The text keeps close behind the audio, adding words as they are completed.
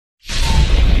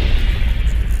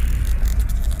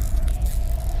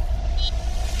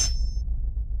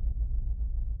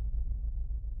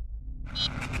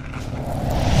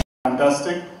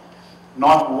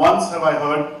Not once have I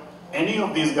heard any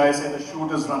of these guys say the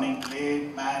shoot is running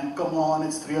late, man, come on,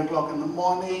 it's 3 o'clock in the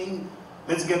morning,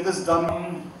 let's get this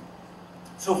done.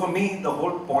 So for me, the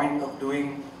whole point of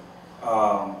doing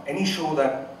any show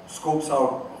that scopes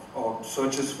out or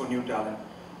searches for new talent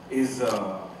is,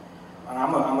 and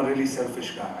I'm a really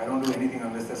selfish guy. I don't do anything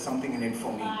unless there's something in it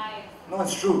for me. No,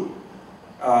 it's true.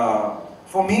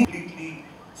 For me, completely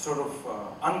sort of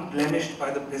unblemished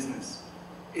by the business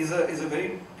is a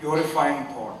very purifying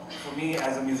thought. For me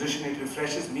as a musician, it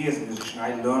refreshes me as a musician.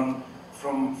 I learn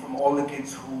from all the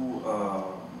kids who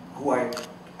I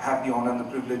have the honor and the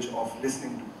privilege of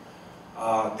listening to.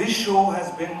 This show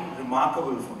has been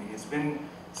remarkable for me. It's been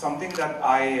something that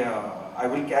I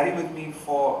will carry with me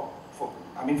for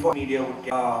media.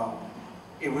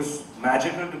 It was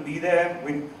magical to be there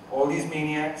with all these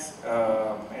maniacs,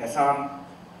 Ehsan,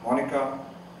 Monica,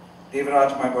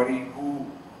 Devraj, my buddy, who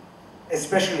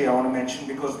especially I want to mention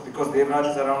because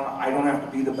Devraj is around, I don't have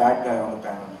to be the bad guy on the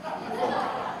panel.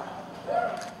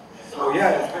 So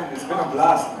yeah, it's been a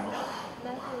blast,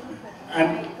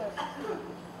 man.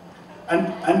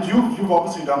 And you've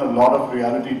obviously done a lot of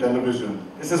reality television.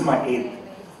 This is my eighth.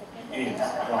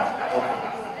 Wow,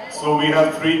 okay. So we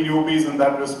have 3 newbies in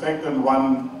that respect and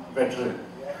 1 veteran.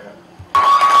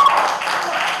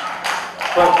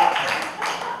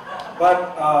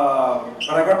 But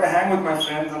I got to hang with my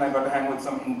friends and I got to hang with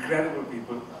some incredible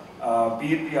people.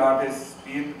 Be it the artists,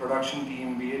 be it the production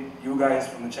team, be it you guys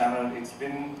from the channel. It's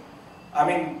been, I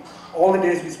mean, all the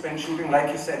days we spent shooting,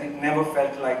 like you said, it never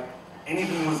felt like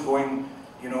anything was going,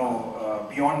 you know,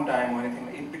 beyond time or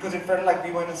anything. Because it felt like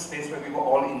we were in a space where we were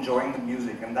all enjoying the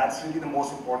music, and that's really the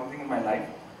most important thing in my life.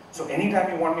 So anytime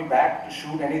you want me back to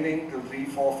shoot anything till 3,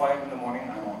 4, 5 in the morning,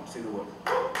 I want to say the word.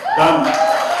 Done.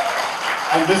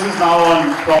 And this is now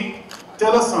on.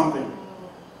 Tell us something.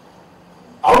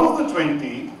 Out of the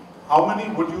 20, how many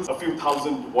would you? A few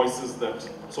thousand voices that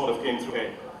sort of came through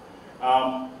here.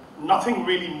 Nothing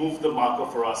really moved the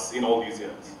marker for us in all these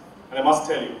years. And I must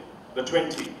tell you, the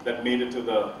 20 that made it to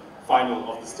the final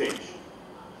of the stage,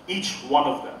 each one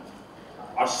of them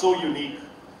are so unique,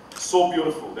 so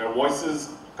beautiful. Their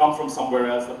voices come from somewhere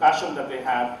else. The passion that they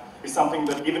have is something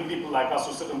that even people like us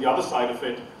who sit on the other side of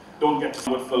it don't get to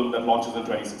see. With film that launches in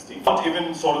 2016. Not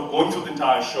even sort of going through the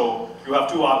entire show, you have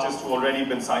 2 artists who already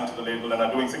been signed to the label and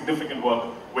are doing significant work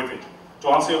with it. To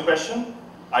answer your question,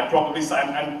 I'd probably sign,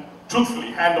 and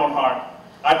truthfully, hand on heart,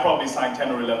 I'd probably sign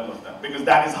 10 or 11 of them, because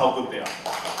that is how good they are.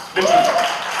 Literally.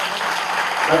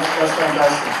 That's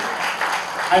fantastic.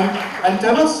 And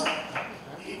tell us,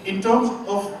 in terms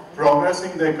of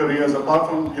progressing their careers, apart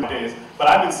from days, but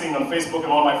I've been seeing on Facebook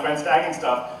and all my friends tagging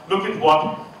stuff, look at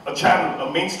what a channel,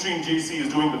 a mainstream GC is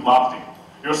doing with marketing.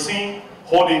 You're seeing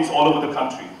hoardings all over the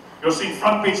country. You're seeing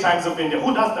front page Times of India.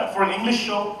 Who does that? For an English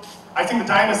show, I think the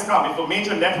time has come. If a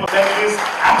major network, then it is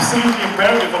absolutely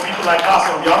imperative for people like us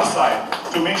on the other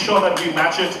side to make sure that we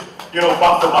match it, you know,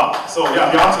 buck for buck. So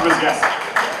yeah, the answer is yes.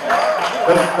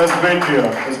 That's great to hear.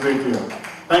 That's great to hear.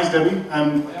 Thanks, Debbie.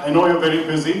 And I know you're very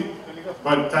busy,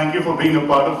 but thank you for being a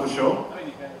part of the show.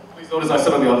 Please notice I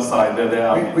sit on the other side.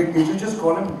 Wait, did you just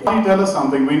call him? Can you tell us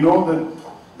something? We know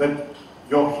that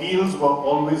your heels were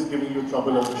always giving you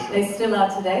trouble at the show. They still are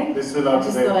today. They still are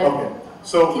today. Okay.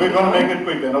 So we're going to make it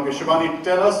quick then. Okay, Shivani,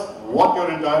 tell us what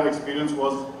your entire experience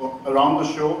was around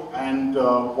the show and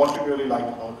what you really liked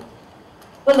about it.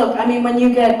 Well, look, I mean, when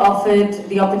you get offered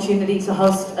the opportunity to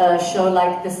host a show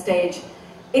like The Stage,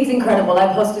 it's incredible.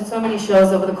 I've hosted so many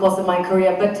shows over the course of my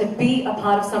career, but to be a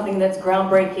part of something that's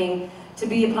groundbreaking, to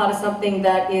be a part of something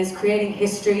that is creating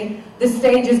history, The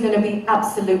Stage is going to be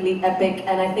absolutely epic,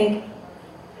 and I think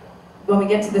when we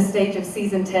get to the stage of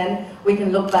season 10, we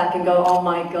can look back and go, oh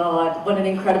my God, what an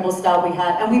incredible start we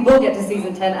had. And we will get to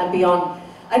season 10 and beyond.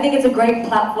 I think it's a great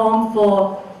platform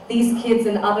for these kids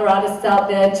and other artists out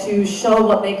there to show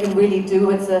what they can really do.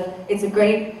 It's a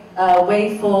great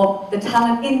way for the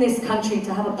talent in this country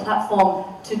to have a platform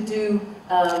to do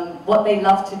what they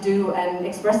love to do and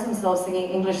express themselves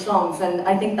singing English songs. And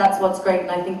I think that's what's great.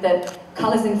 And I think that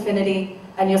Colours Infinity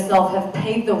and yourself have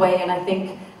paved the way, and I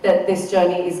think that this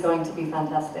journey is going to be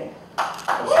fantastic.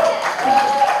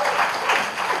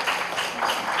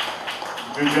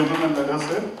 Do gentlemen let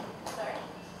us in?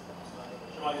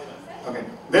 Okay.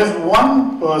 There's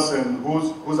one person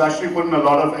who's actually put in a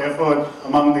lot of effort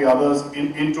among the others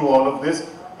into all of this.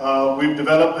 We've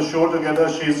developed the show together.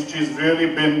 She's really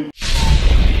been